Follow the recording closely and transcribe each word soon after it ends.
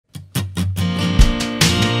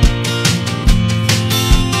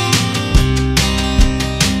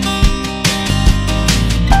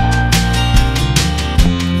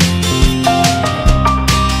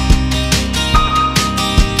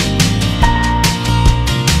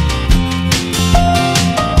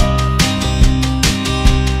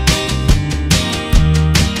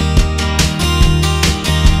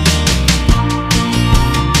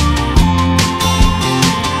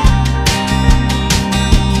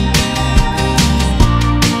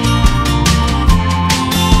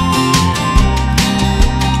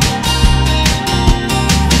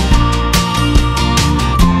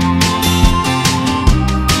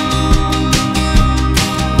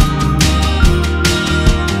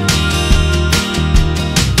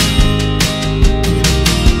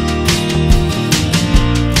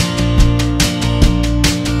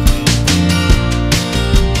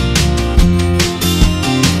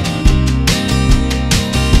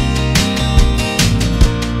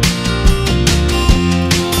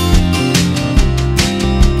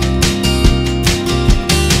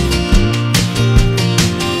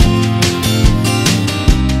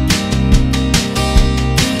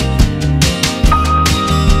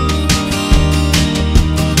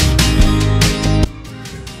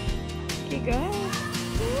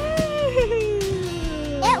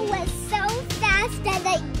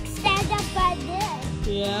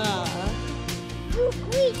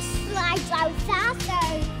concrete slides out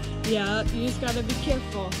faster. Yeah, you just gotta be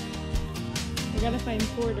careful. I gotta find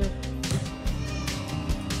Porter.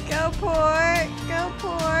 Go, Port! Go,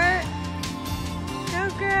 Port! Go,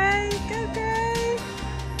 Gray! Go, Gray!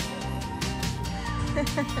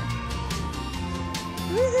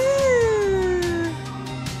 Woohoo!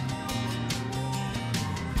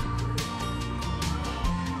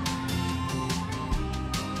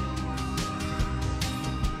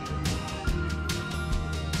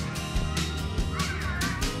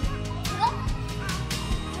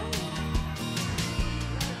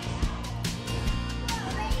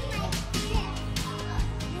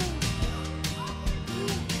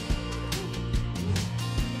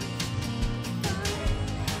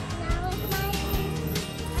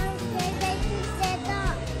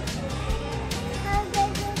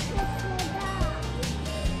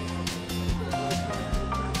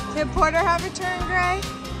 Did Porter have a turn, Gray?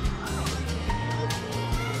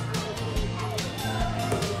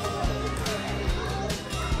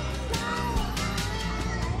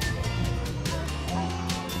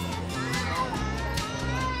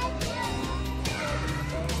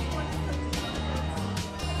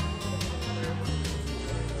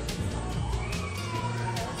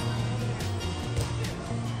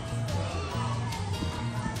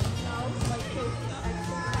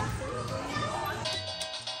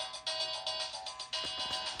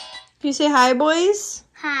 Can you say hi, boys?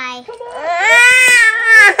 Hi.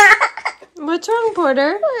 What's wrong,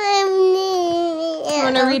 Porter? You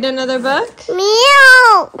want to read another book?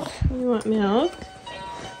 Milk. You want milk?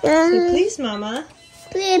 Say, please, Mama.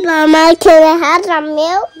 Please, Mama, can I have some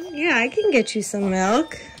milk? Yeah, I can get you some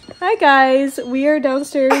milk. Hi, guys. We are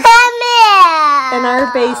downstairs in Come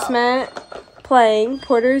our basement playing.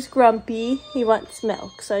 Porter's grumpy. He wants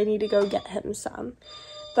milk, so I need to go get him some.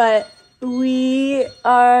 But we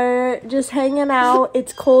are just hanging out.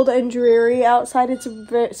 It's cold and dreary outside. It's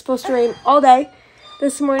supposed to rain all day.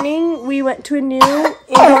 This morning, we went to a new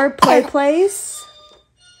indoor play place.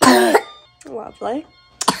 Lovely.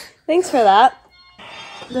 Thanks for that.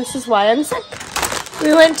 This is why I'm sick.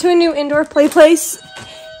 We went to a new indoor play place.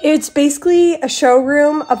 It's basically a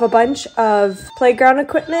showroom of a bunch of playground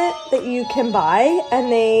equipment that you can buy,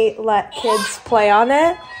 and they let kids play on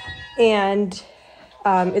it. And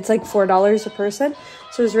it's like $4 a person,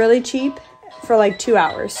 so it was really cheap for like 2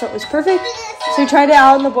 hours, so it was perfect. So we tried it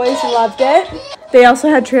out and the boys loved it. They also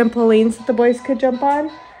had trampolines that the boys could jump on,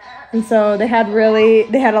 and so they had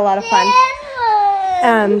a lot of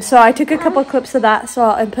fun. So I took a couple clips of that, so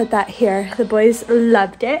I'll input that here. The boys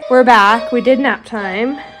loved it. We're back. We did nap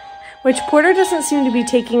time, which Porter doesn't seem to be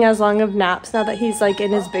taking as long of naps now that he's like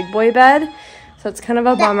in his big boy bed, so it's kind of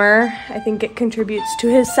a bummer. I think it contributes to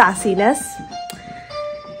his sassiness.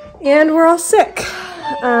 And we're all sick.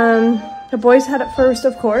 The boys had it first,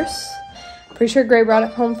 of course. Pretty sure Gray brought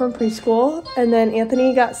it home from preschool. And then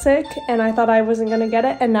Anthony got sick, and I thought I wasn't going to get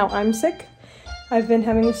it, and now I'm sick. I've been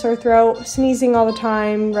having a sore throat, sneezing all the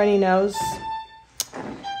time, runny nose.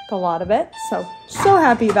 A lot of it. So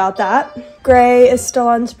happy about that. Gray is still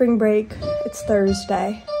on spring break. It's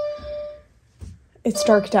Thursday. It's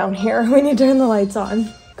dark down here. We need to turn the lights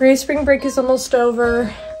on. Gray's spring break is almost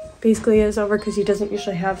over. Basically is over because he doesn't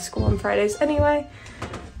usually have school on Fridays anyway,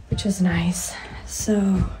 which is nice.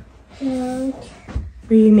 So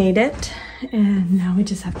we made it, and now we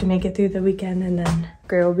just have to make it through the weekend, and then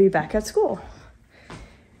Gray will be back at school.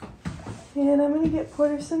 And I'm gonna get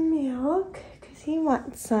Porter some milk because he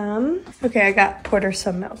wants some. Okay, I got Porter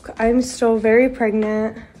some milk. I'm still very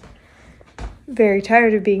pregnant, very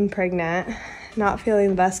tired of being pregnant, not feeling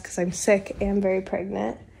the best because I'm sick and very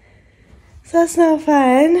pregnant. So that's no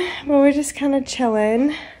fun, but we're just kind of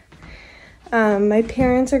chilling. My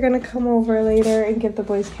parents are going to come over later and give the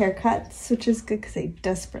boys haircuts, which is good because they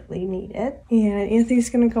desperately need it. And Anthony's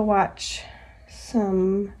going to go watch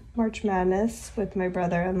some March Madness with my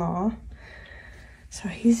brother-in-law. So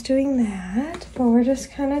he's doing that, but we're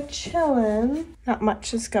just kind of chilling. Not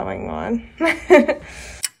much is going on.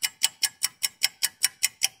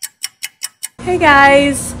 Hey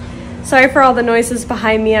guys! Sorry for all the noises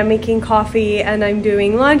behind me. I'm making coffee and I'm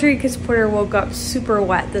doing laundry because Porter woke up super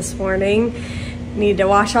wet this morning. Need to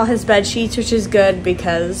wash all his bed sheets, which is good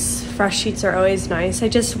because fresh sheets are always nice. I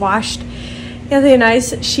just washed the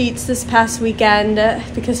nice sheets this past weekend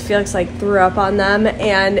because Felix like threw up on them,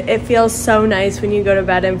 and it feels so nice when you go to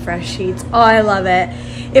bed in fresh sheets. Oh, I love it.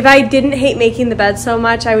 If I didn't hate making the bed so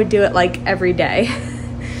much, I would do it like every day.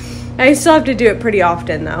 I still have to do it pretty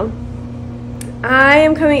often though. I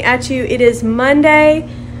am coming at you. It is Monday,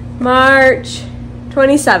 March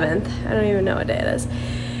 27th. I don't even know what day it is.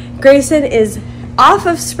 Grayson is off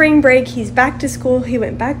of spring break. He's back to school. He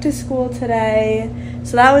went back to school today.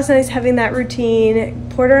 So that was nice having that routine.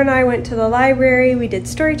 Porter and I went to the library. We did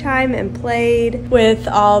story time and played with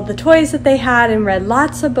all the toys that they had and read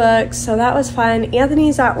lots of books. So that was fun.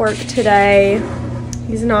 Anthony's at work today.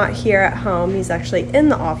 He's not here at home. He's actually in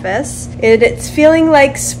the office. It's feeling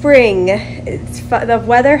like spring. The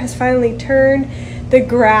weather has finally turned. The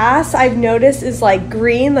grass, I've noticed, is like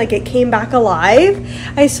green, like it came back alive.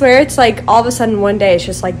 I swear it's like all of a sudden one day it's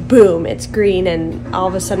just like boom, it's green, and all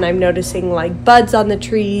of a sudden I'm noticing like buds on the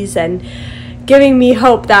trees and giving me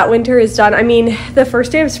hope that winter is done. I mean, the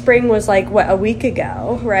first day of spring was like, what, a week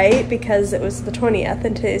ago, right? Because it was the 20th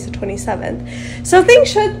and today's the 27th. So things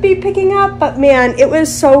should be picking up, but man, it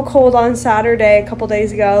was so cold on Saturday a couple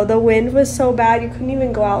days ago. The wind was so bad, you couldn't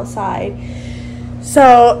even go outside.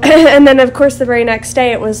 So, and then of course the very next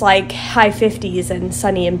day it was like high 50s and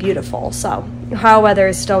sunny and beautiful. So Ohio weather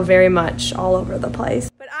is still very much all over the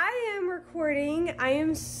place. But I am recording. I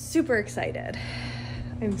am super excited.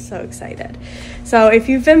 I'm so excited. So if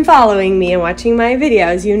you've been following me and watching my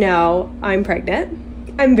videos, you know I'm pregnant.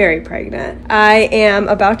 I'm very pregnant. I am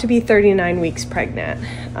about to be 39 weeks pregnant.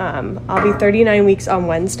 I'll be 39 weeks on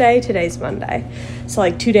Wednesday. Today's Monday. So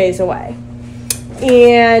like 2 days away.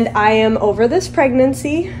 And I am over this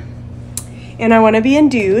pregnancy and I want to be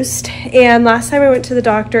induced. And last time I went to the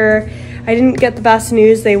doctor, I didn't get the best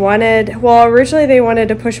news. Originally they wanted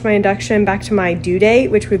to push my induction back to my due date,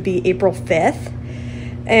 which would be April 5th.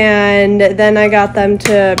 And then I got them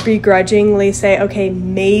to begrudgingly say, okay,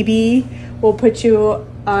 maybe we'll put you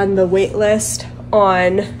on the wait list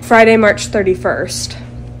on Friday, March 31st.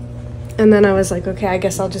 And then I was like, okay, I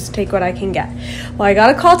guess I'll just take what I can get. Well, I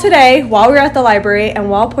got a call today while we were at the library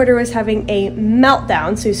and while Porter was having a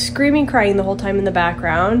meltdown. So he's screaming, crying the whole time in the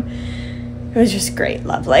background. It was just great,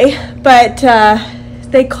 lovely. But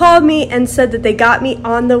they called me and said that they got me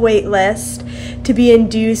on the wait list to be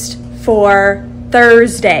induced for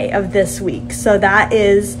Thursday of this week. So that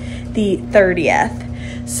is the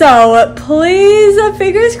 30th. So please,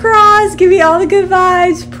 fingers crossed, give me all the good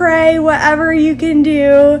vibes, pray, whatever you can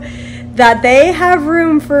do, that they have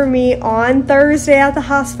room for me on Thursday at the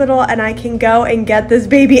hospital and I can go and get this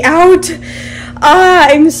baby out.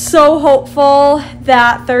 I'm so hopeful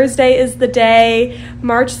that Thursday is the day.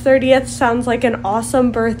 March 30th sounds like an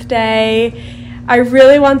awesome birthday. I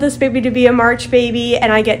really want this baby to be a March baby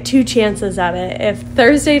and I get 2 chances at it. If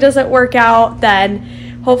Thursday doesn't work out,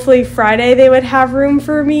 then hopefully Friday they would have room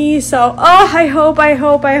for me. So, I hope.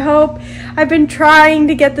 I've been trying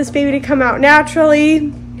to get this baby to come out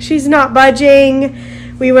naturally. She's not budging.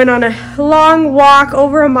 We went on a long walk,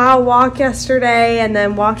 over a mile walk yesterday, and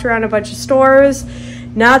then walked around a bunch of stores.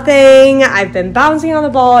 Nothing. I've been bouncing on the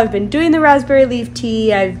ball. I've been doing the raspberry leaf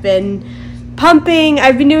tea. I've been pumping.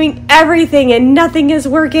 I've been doing everything and nothing is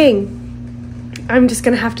working. I'm just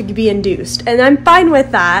gonna have to be induced, and I'm fine with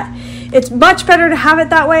that. It's much better to have it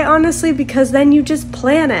that way, honestly, because then you just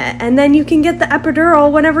plan it and then you can get the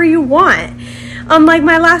epidural whenever you want. Unlike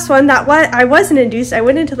my last one, I wasn't induced. I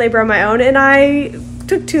went into labor on my own and I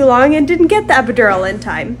took too long and didn't get the epidural in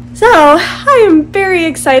time. So I am very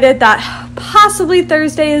excited that possibly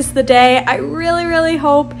Thursday is the day. I really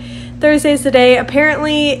hope Thursday's the day.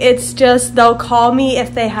 Apparently it's just they'll call me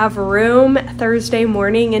if they have room Thursday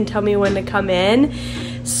morning and tell me when to come in.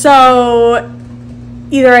 So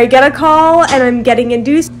either I get a call and I'm getting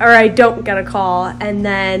induced, or I don't get a call and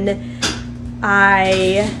then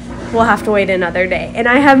I will have to wait another day. And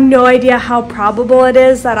I have no idea how probable it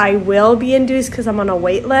is that I will be induced because I'm on a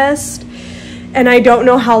wait list. And I don't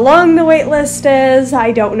know how long the wait list is.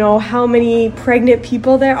 I don't know how many pregnant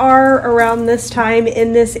people there are around this time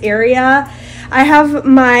in this area. I have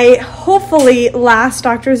my hopefully last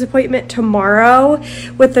doctor's appointment tomorrow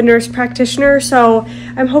with the nurse practitioner. So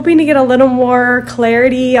I'm hoping to get a little more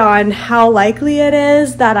clarity on how likely it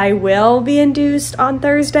is that I will be induced on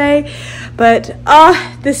Thursday. But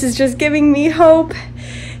this is just giving me hope.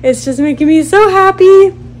 It's just making me so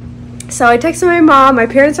happy. So I texted my mom. My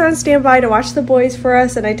parents are on standby to watch the boys for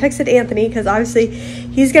us, and I texted Anthony because obviously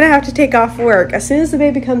he's gonna have to take off work. As soon as the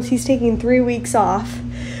baby comes, he's taking 3 weeks off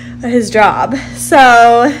his job.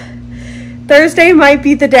 So Thursday might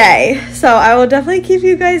be the day. So I will definitely keep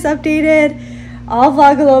you guys updated. I'll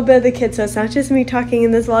vlog a little bit of the kids, so it's not just me talking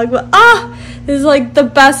in this vlog, but this is like the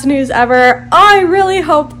best news ever. I really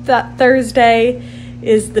hope that Thursday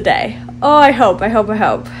is the day. I hope.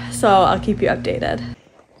 So I'll keep you updated.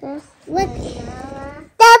 Look,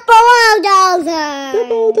 the bulldozer. The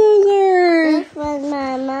bulldozer. This was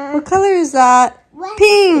Mama. What color is that?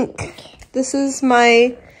 Pink. This is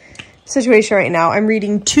my situation right now. I'm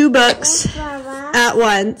reading 2 books. Mama. at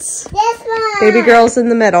once. This one. Baby girl's in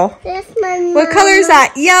the middle. This one. What color is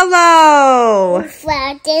that? Yellow.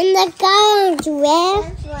 Flat in the gold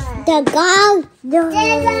with the gold.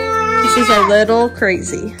 This is a little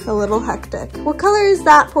crazy, a little hectic. What color is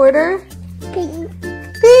that, Porter? Pink.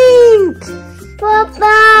 Pink. Purple.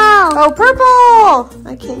 Oh, purple.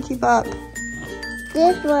 I can't keep up.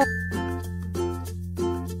 This one.